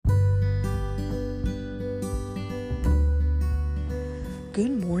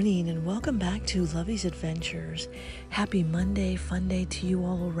Good morning and welcome back to Lovey's Adventures. Happy Monday, fun day to you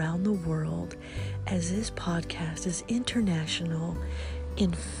all around the world, as this podcast is international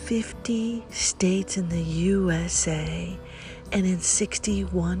in 50 states in the USA and in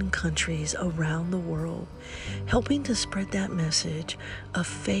 61 countries around the world, helping to spread that message of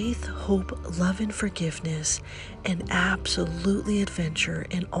faith, hope, love, and forgiveness, and absolutely adventure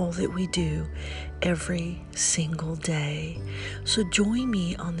in all that we do every single day. So join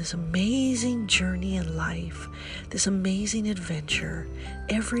me on this amazing journey in life, this amazing adventure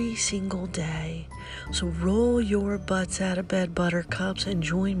every single day. So roll your butts out of bed, buttercups, and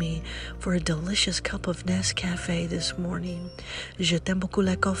join me for a delicious cup of Nescafe this morning. Je t'aime beaucoup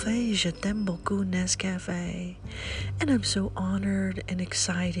le café, je t'aime beaucoup Nescafe. And I'm so honored and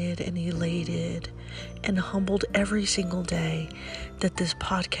excited and elated and humbled every single day that this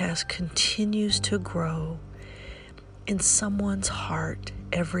podcast continues to grow in someone's heart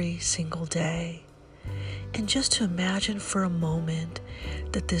every single day. And just to imagine for a moment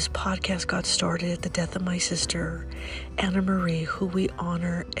that this podcast got started at the death of my sister, Anna Marie, who we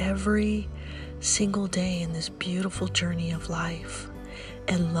honor every single day in this beautiful journey of life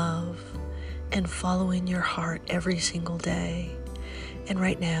and love and following your heart every single day. And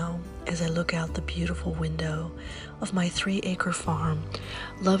right now, as I look out the beautiful window of my 3-acre farm,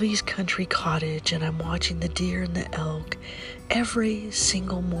 Lovey's Country Cottage, and I'm watching the deer and the elk every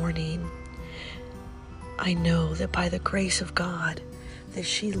single morning, I know that by the grace of God, that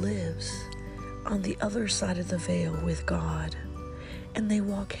she lives on the other side of the veil with God, and they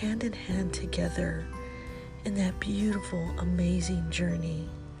walk hand in hand together in that beautiful, amazing journey.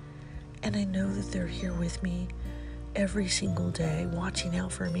 And I know that they're here with me every single day, watching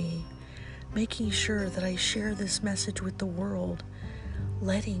out for me, making sure that I share this message with the world,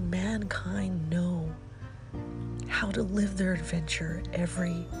 letting mankind know how to live their adventure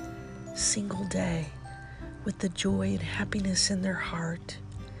every single day with the joy and happiness in their heart,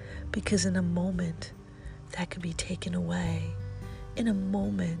 because in a moment that could be taken away. In a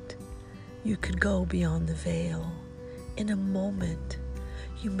moment you could go beyond the veil. In a moment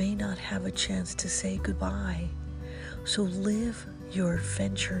you may not have a chance to say goodbye. So live your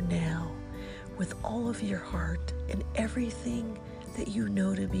adventure now with all of your heart and everything that you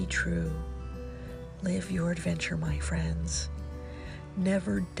know to be true. Live your adventure, my friends.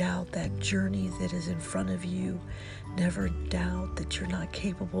 Never doubt that journey that is in front of you. Never doubt that you're not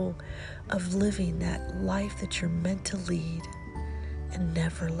capable of living that life that you're meant to lead. And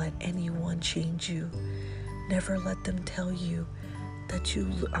never let anyone change you. Never let them tell you that you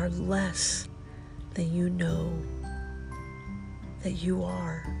are less than you know that you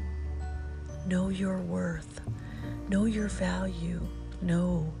are. Know your worth. Know your value.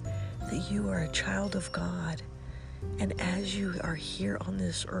 Know that you are a child of God. And as you are here on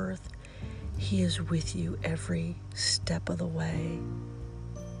this earth, He is with you every step of the way.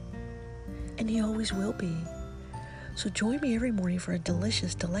 And He always will be. So join me every morning for a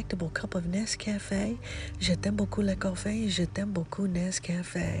delicious, delectable cup of Nescafe. Je t'aime beaucoup le café, je t'aime beaucoup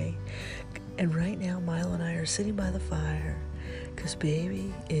Nescafe. And right now, Milo and I are sitting by the fire, because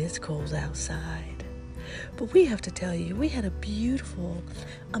baby, it's cold outside. But we have to tell you, we had a beautiful,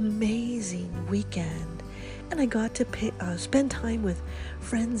 amazing weekend. And I got to spend time with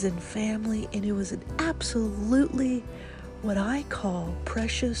friends and family, and it was an absolutely what I call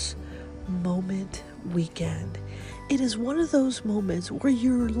precious moment weekend. It is one of those moments where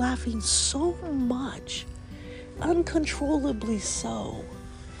you're laughing so much, uncontrollably so,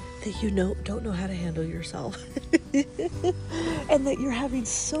 that you don't know how to handle yourself. And that you're having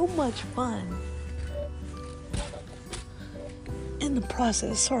so much fun in the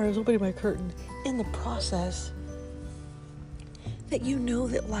process. Sorry, I was opening my curtain. In the process, that you know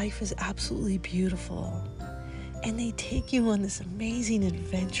that life is absolutely beautiful, and they take you on this amazing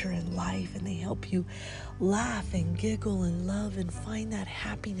adventure in life, and they help you laugh and giggle and love and find that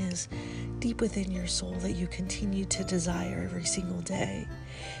happiness deep within your soul that you continue to desire every single day.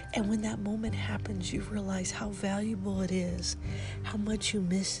 And when that moment happens, you realize how valuable it is, how much you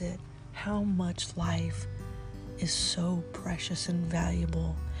miss it, how much life is so precious and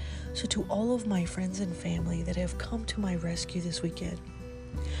valuable. So to all of my friends and family that have come to my rescue this weekend,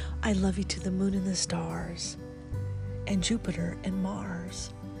 I love you to the moon and the stars and Jupiter and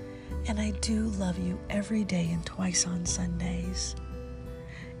Mars. And I do love you every day and twice on Sundays.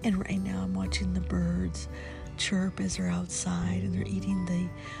 And right now I'm watching the birds chirp as they're outside, and they're eating the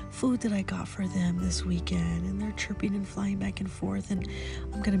food that I got for them this weekend, and they're chirping and flying back and forth, and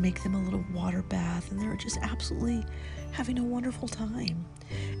I'm going to make them a little water bath, and they're just absolutely having a wonderful time.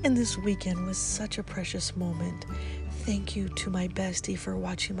 And this weekend was such a precious moment. Thank you to my bestie for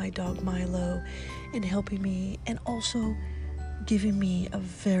watching my dog Milo and helping me, and also giving me a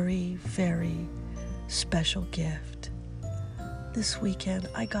very, very special gift. This weekend,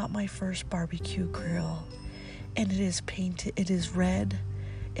 I got my first barbecue grill, and it is painted, it is red.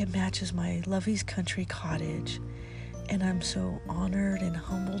 It matches my Lovey's Country cottage, and I'm so honored and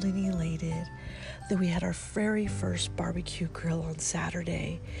humbled and elated that we had our very first barbecue grill on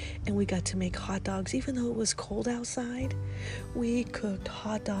Saturday, and we got to make hot dogs. Even though it was cold outside, we cooked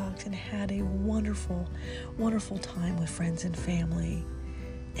hot dogs and had a wonderful, wonderful time with friends and family,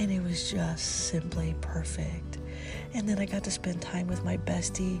 and it was just simply perfect. And then I got to spend time with my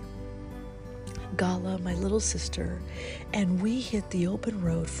bestie Gala, my little sister, and we hit the open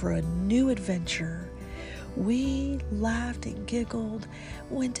road for a new adventure. We laughed and giggled,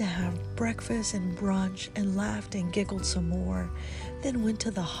 went to have breakfast and brunch, and laughed and giggled some more. Then went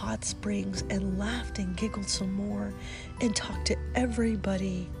to the hot springs and laughed and giggled some more, and talked to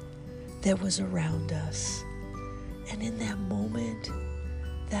everybody that was around us. And in that moment,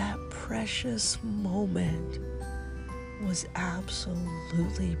 that precious moment, was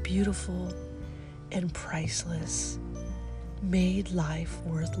absolutely beautiful and priceless, made life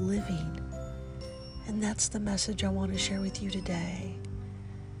worth living. And that's the message I want to share with you today.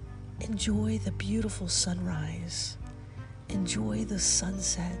 Enjoy the beautiful sunrise. Enjoy the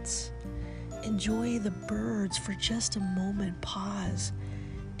sunsets. Enjoy the birds for just a moment. Pause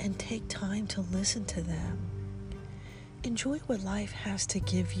and take time to listen to them. Enjoy what life has to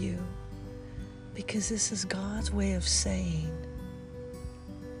give you, because this is God's way of saying,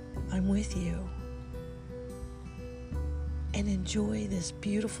 I'm with you. And enjoy this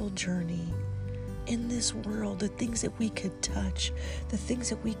beautiful journey in this world, the things that we could touch, the things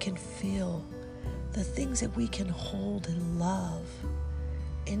that we can feel, the things that we can hold and love.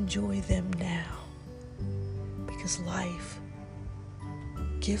 Enjoy them now, because life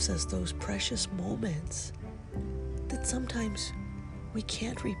gives us those precious moments that sometimes we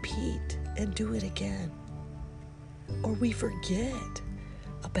can't repeat and do it again, or we forget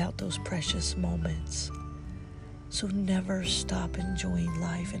about those precious moments. So never stop enjoying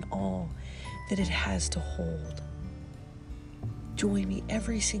life and all that it has to hold. Join me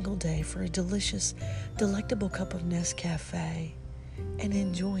every single day for a delicious, delectable cup of Nescafe, and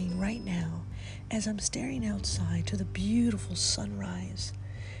enjoying right now as I'm staring outside to the beautiful sunrise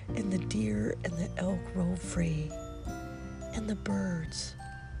and the deer and the elk roam free and the birds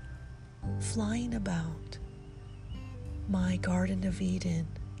flying about my Garden of Eden,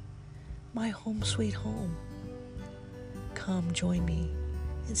 my home sweet home. Come join me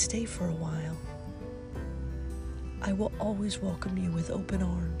and stay for a while. I will always welcome you with open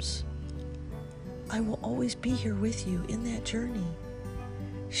arms. I will always be here with you in that journey,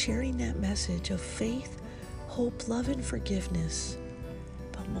 sharing that message of faith, hope, love, and forgiveness,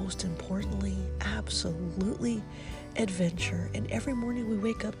 but most importantly, absolutely adventure. And every morning we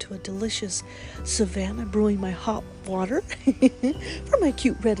wake up to a delicious Savannah brewing my hot water from my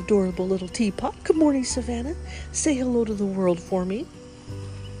cute, red, adorable little teapot. Good morning, Savannah. Say hello to the world for me.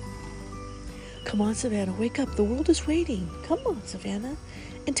 Come on, Savannah, wake up. The world is waiting. Come on, Savannah.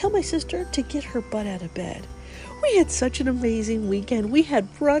 And tell my sister to get her butt out of bed. We had such an amazing weekend. We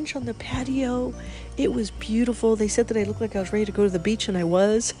had brunch on the patio. It was beautiful. They said that I looked like I was ready to go to the beach, and I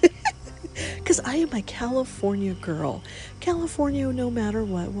was. Because I am a California girl. California, no matter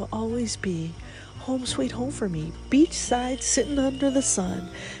what, will always be home sweet home for me. Beachside, sitting under the sun,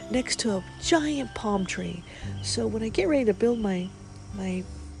 next to a giant palm tree. So when I get ready to build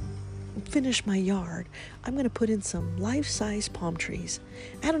finish my yard, I'm going to put in some life-size palm trees.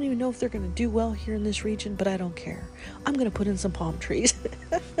 I don't even know if they're going to do well here in this region, but I don't care. I'm going to put in some palm trees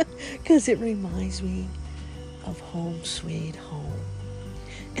because it reminds me of home sweet home.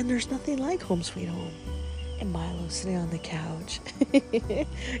 And there's nothing like home sweet home. And Milo sitting on the couch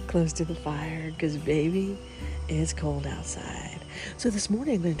close to the fire because, baby, it's cold outside. So this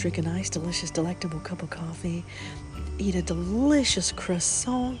morning I'm going to drink a nice, delicious, delectable cup of coffee, eat a delicious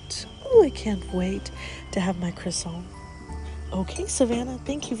croissant. Oh, I can't wait to have my croissant. Okay, Savannah,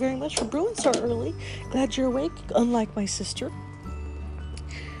 thank you very much for brewing so early. Glad you're awake, unlike my sister.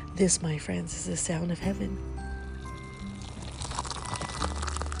 This, my friends, is the sound of heaven.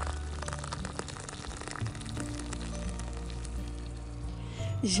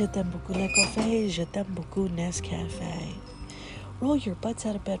 Je t'aime beaucoup le café, je t'aime beaucoup Nescafe. Roll your butts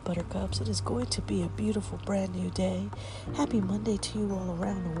out of bed, buttercups. It is going to be a beautiful brand new day. Happy Monday to you all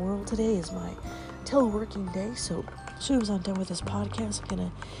around the world. Today is my teleworking day, so as soon as I'm done with this podcast, I'm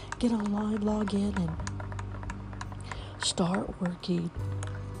going to get online, log in, and start working.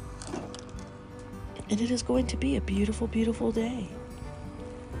 And it is going to be a beautiful, beautiful day.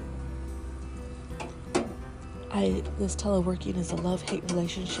 This teleworking is a love-hate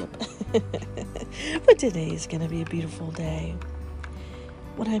relationship. But today is going to be a beautiful day.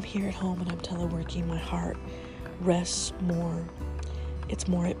 When I'm here at home and I'm teleworking, my heart rests more. It's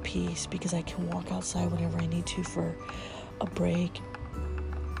more at peace because I can walk outside whenever I need to for a break.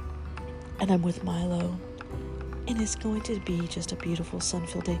 And I'm with Milo. And it's going to be just a beautiful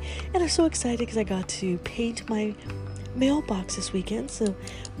sun-filled day. And I'm so excited because I got to paint my mailbox this weekend. So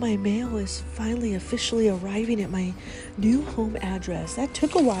my mail is finally officially arriving at my new home address. That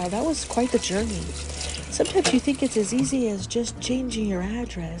took a while. That was quite the journey. Sometimes you think it's as easy as just changing your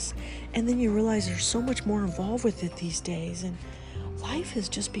address, and then you realize there's so much more involved with it these days. And life has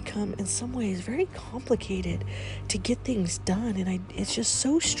just become, in some ways, very complicated to get things done. And it's just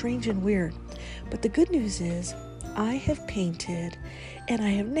so strange and weird. But the good news is I have painted, and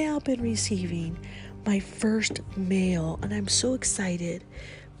I have now been receiving my first mail, and I'm so excited.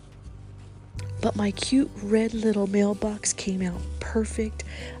 But my cute red little mailbox came out perfect.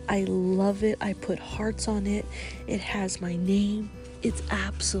 I love it. I put hearts on it. It has my name. It's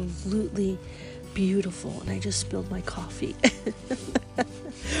absolutely beautiful. And I just spilled my coffee.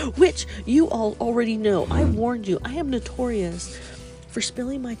 Which you all already know. I warned you. I am notorious for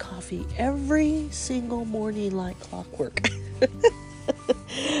spilling my coffee every single morning like clockwork.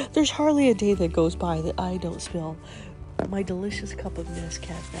 There's hardly a day that goes by that I don't spill my delicious cup of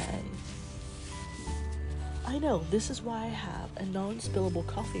Nescafe. I know, this is why I have a non-spillable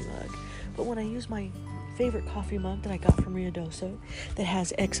coffee mug, but when I use my favorite coffee mug that I got from Ruidoso that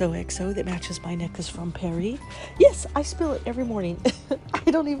has XOXO that matches my necklace from Perry, yes, I spill it every morning.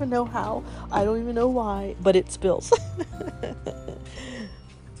 I don't even know how, I don't even know why, but it spills.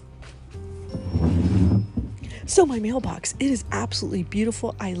 So my mailbox, it is absolutely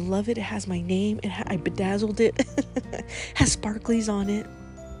beautiful. I love it. It has my name. I bedazzled it. Has sparklies on it.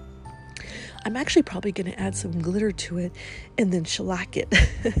 I'm actually probably going to add some glitter to it and then shellac it.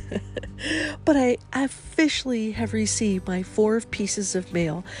 But I officially have received my 4 pieces of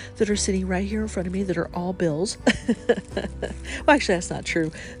mail that are sitting right here in front of me that are all bills. Well, actually, that's not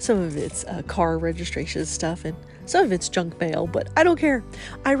true. Some of it's car registration stuff and some of it's junk mail, but I don't care.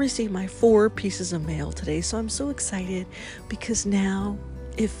 I received my 4 pieces of mail today, so I'm so excited because now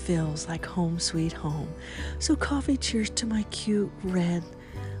it feels like home sweet home. So coffee cheers to my cute red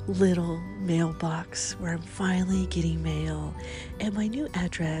little mailbox where I'm finally getting mail and my new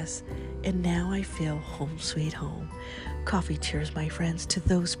address, and now I feel home sweet home. Coffee cheers, my friends, to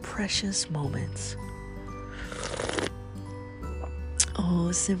those precious moments.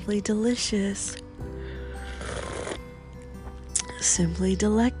 Oh, simply delicious. Simply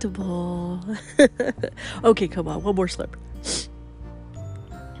delectable. Okay, come on, one more slip.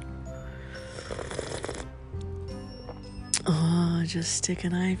 Oh, just stick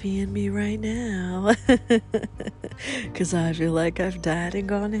an IV in me right now. Because I feel like I've died and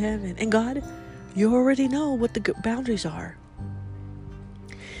gone to heaven. And God, you already know what the boundaries are.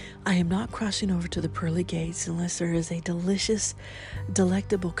 I am not crossing over to the pearly gates unless there is a delicious,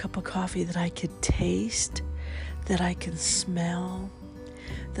 delectable cup of coffee that I could taste, that I can smell,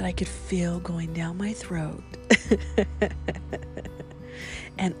 that I could feel going down my throat.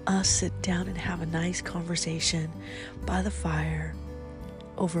 And us sit down and have a nice conversation by the fire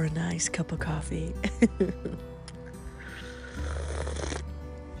over a nice cup of coffee.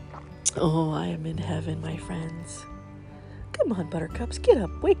 Oh, I am in heaven, my friends. Come on, buttercups, get up,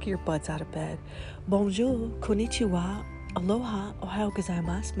 wake your butts out of bed. Bonjour, konnichiwa, aloha, ohayou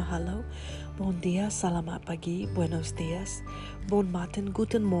gozaimasu, mahalo, bon dia, salamat pagi, buenos dias, bon matin,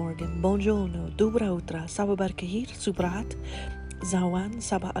 guten morgen, buongiorno, dobra utra, sababar kahir, subrat, Zawan,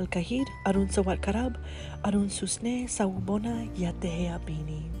 Sabah al-Kahir, Arun Sawat Karab, Arun Susne, Sawubona, Yatehea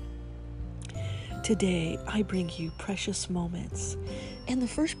Bini. Today, I bring you precious moments. And the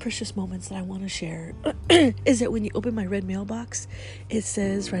first precious moments that I want to share is that when you open my red mailbox, it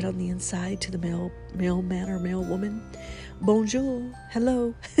says right on the inside to the mailman or mailwoman, bonjour,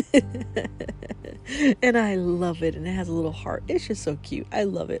 hello. And I love it. And it has a little heart. It's just so cute. I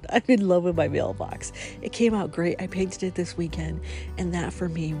love it. I'm in love with my mailbox. It came out great. I painted it this weekend. And that for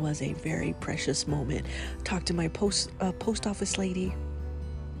me was a very precious moment. Talked to my post office lady.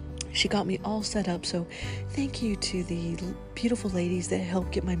 She got me all set up, so thank you to the beautiful ladies that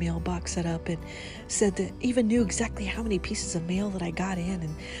helped get my mailbox set up and said that even knew exactly how many pieces of mail that I got in.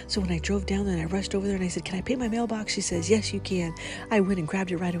 And so when I drove down there and I rushed over there and I said, can I paint my mailbox? She says, yes, you can. I went and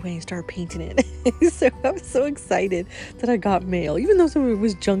grabbed it right away and started painting it. So I was so excited that I got mail. Even though some of it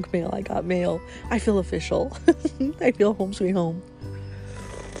was junk mail, I got mail. I feel official. I feel home sweet home.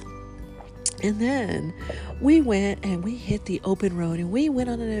 And then we went and we hit the open road and we went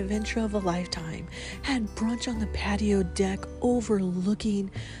on an adventure of a lifetime. Had brunch on the patio deck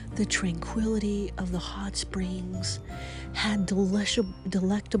overlooking the tranquility of the hot springs. Had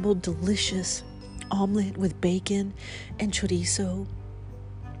delectable, delicious omelet with bacon and chorizo,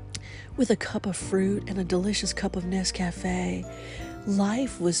 with a cup of fruit and a delicious cup of Nescafe.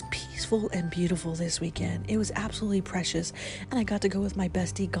 Life was peaceful and beautiful this weekend. It was absolutely precious. And I got to go with my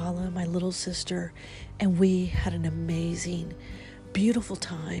bestie Gala, my little sister, and we had an amazing, beautiful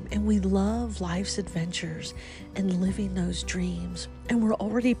time. And we love life's adventures and living those dreams. And we're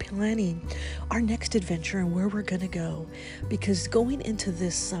already planning our next adventure and where we're going to go. Because going into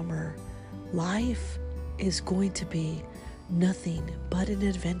this summer, life is going to be nothing but an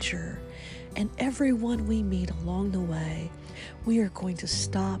adventure. And everyone we meet along the way, we are going to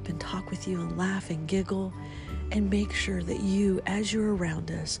stop and talk with you and laugh and giggle and make sure that you, as you're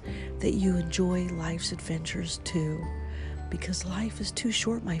around us, that you enjoy life's adventures too. Because life is too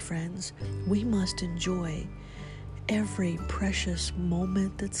short, my friends. We must enjoy every precious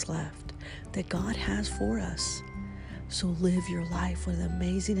moment that's left that God has for us. So live your life with an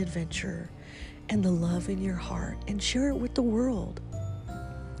amazing adventure and the love in your heart and share it with the world.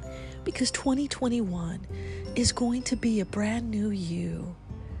 Because 2021 is going to be a brand new you.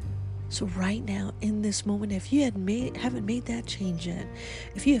 So right now, in this moment, if you haven't made that change yet,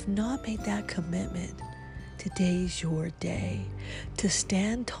 if you have not made that commitment, today's your day to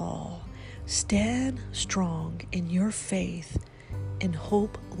stand tall, stand strong in your faith, in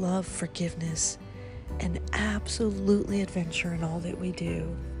hope, love, forgiveness, and absolutely adventure in all that we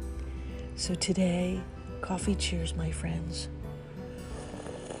do. So today, coffee cheers, my friends,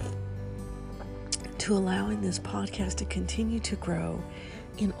 to allowing this podcast to continue to grow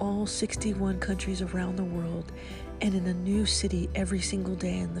in all 61 countries around the world and in a new city every single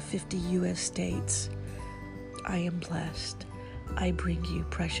day in the 50 U.S. states. I am blessed. I bring you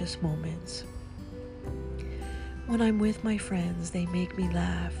precious moments. When I'm with my friends, they make me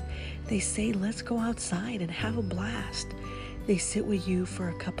laugh. They say, let's go outside and have a blast. They sit with you for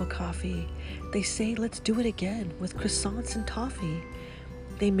a cup of coffee. They say, let's do it again with croissants and toffee.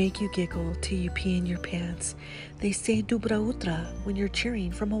 They make you giggle till you pee in your pants. They say Dubra Utra when you're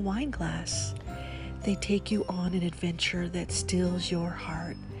cheering from a wine glass. They take you on an adventure that stills your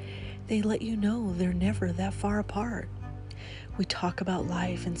heart. They let you know they're never that far apart. We talk about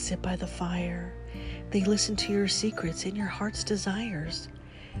life and sit by the fire. They listen to your secrets and your heart's desires.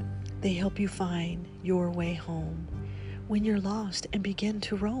 They help you find your way home when you're lost and begin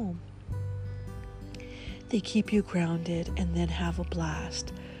to roam. They keep you grounded and then have a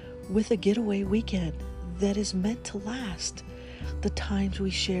blast with a getaway weekend that is meant to last. The times we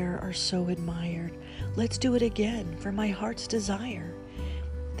share are so admired. Let's do it again for my heart's desire.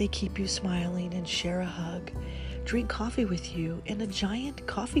 They keep you smiling and share a hug. Drink coffee with you in a giant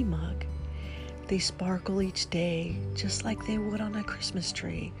coffee mug. They sparkle each day just like they would on a Christmas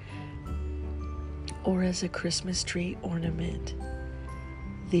tree or as a Christmas tree ornament.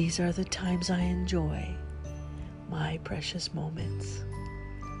 These are the times I enjoy my precious moments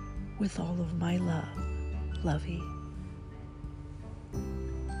with all of my love, Lovey.